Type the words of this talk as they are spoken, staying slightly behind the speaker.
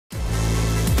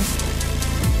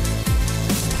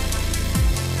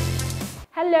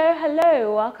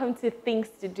Hello, welcome to Things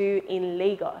to Do in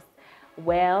Lagos.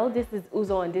 Well, this is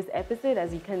Uzo on this episode.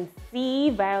 As you can see,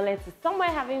 Violet is somewhere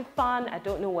having fun. I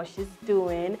don't know what she's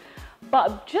doing,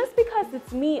 but just because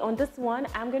it's me on this one,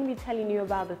 I'm going to be telling you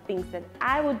about the things that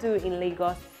I will do in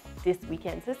Lagos this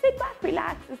weekend. So sit back,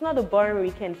 relax. It's not a boring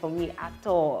weekend for me at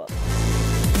all.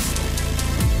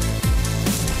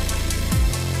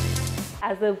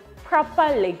 As a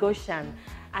proper Lagosian,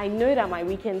 I know that my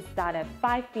weekends start at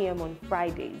 5 p.m. on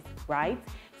Fridays, right?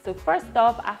 So first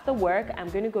off, after work, I'm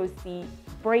going to go see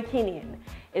Breaking In.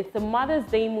 It's a Mother's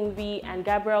Day movie and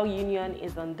Gabrielle Union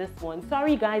is on this one.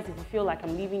 Sorry guys if you feel like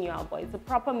I'm leaving you out, but it's a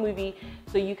proper movie.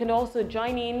 So you can also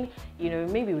join in,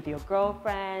 maybe with your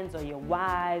girlfriends or your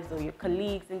wives or your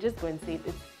colleagues and just go and see it.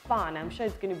 It's fun. I'm sure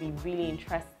it's going to be really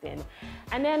interesting.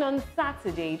 And then on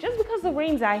Saturday, just because the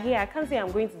rains are here, I can't say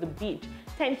I'm going to the beach.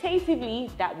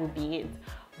 Tentatively, that will be it.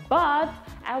 But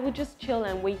I would just chill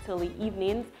and wait till the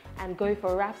evenings and go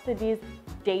for Rhapsody's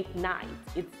date night.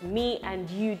 It's me and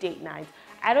you date night.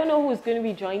 I don't know who's going to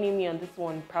be joining me on this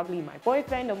one, probably my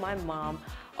boyfriend or my mom,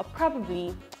 or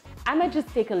probably I might just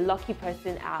take a lucky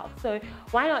person out. So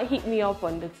why not hit me up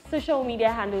on the social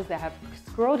media handles that have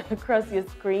scrolled across your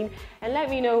screen and let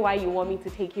me know why you want me to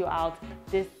take you out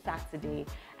this Saturday.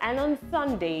 And on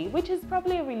Sunday, which is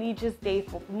probably a religious day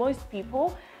for most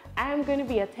people, I'm going to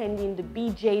be attending the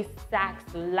BJ Sax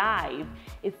Live.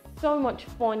 It's so much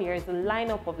fun. There's a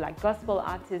lineup of gospel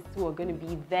artists who are going to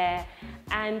be there.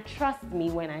 And trust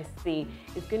me when I say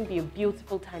it's going to be a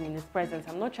beautiful time in his presence.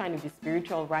 I'm not trying to be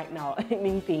spiritual right now or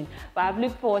anything, but I've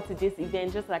looked forward to this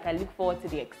event just like I look forward to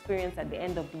the experience at the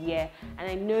end of the year.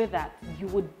 And I know that you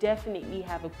would definitely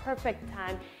have a perfect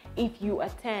time if you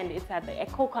attend. It's at the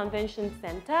Echo Convention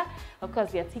Center. Of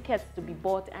course, there are tickets to be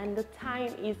bought and the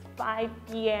time is 5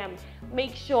 p.m.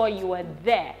 Make sure you are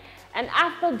there. And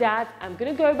after that, I'm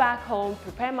gonna go back home,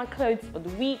 prepare my clothes for the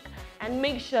week and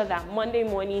make sure that Monday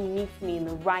morning meets me in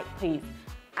the right place.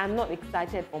 I'm not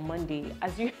excited for Monday,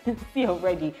 as you can see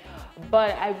already,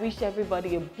 but I wish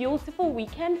everybody a beautiful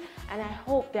weekend and I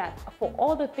hope that for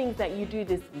all the things that you do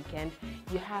this weekend,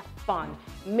 you have fun.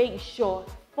 Make sure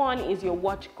fun is your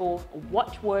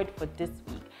watchword for this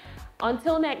week.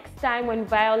 Until next time when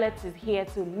Violet is here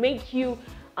to make you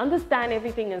understand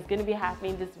everything that's going to be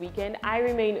happening this weekend, I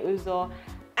remain Uzo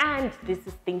and this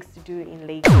is Things to Do in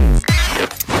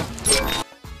Lagos.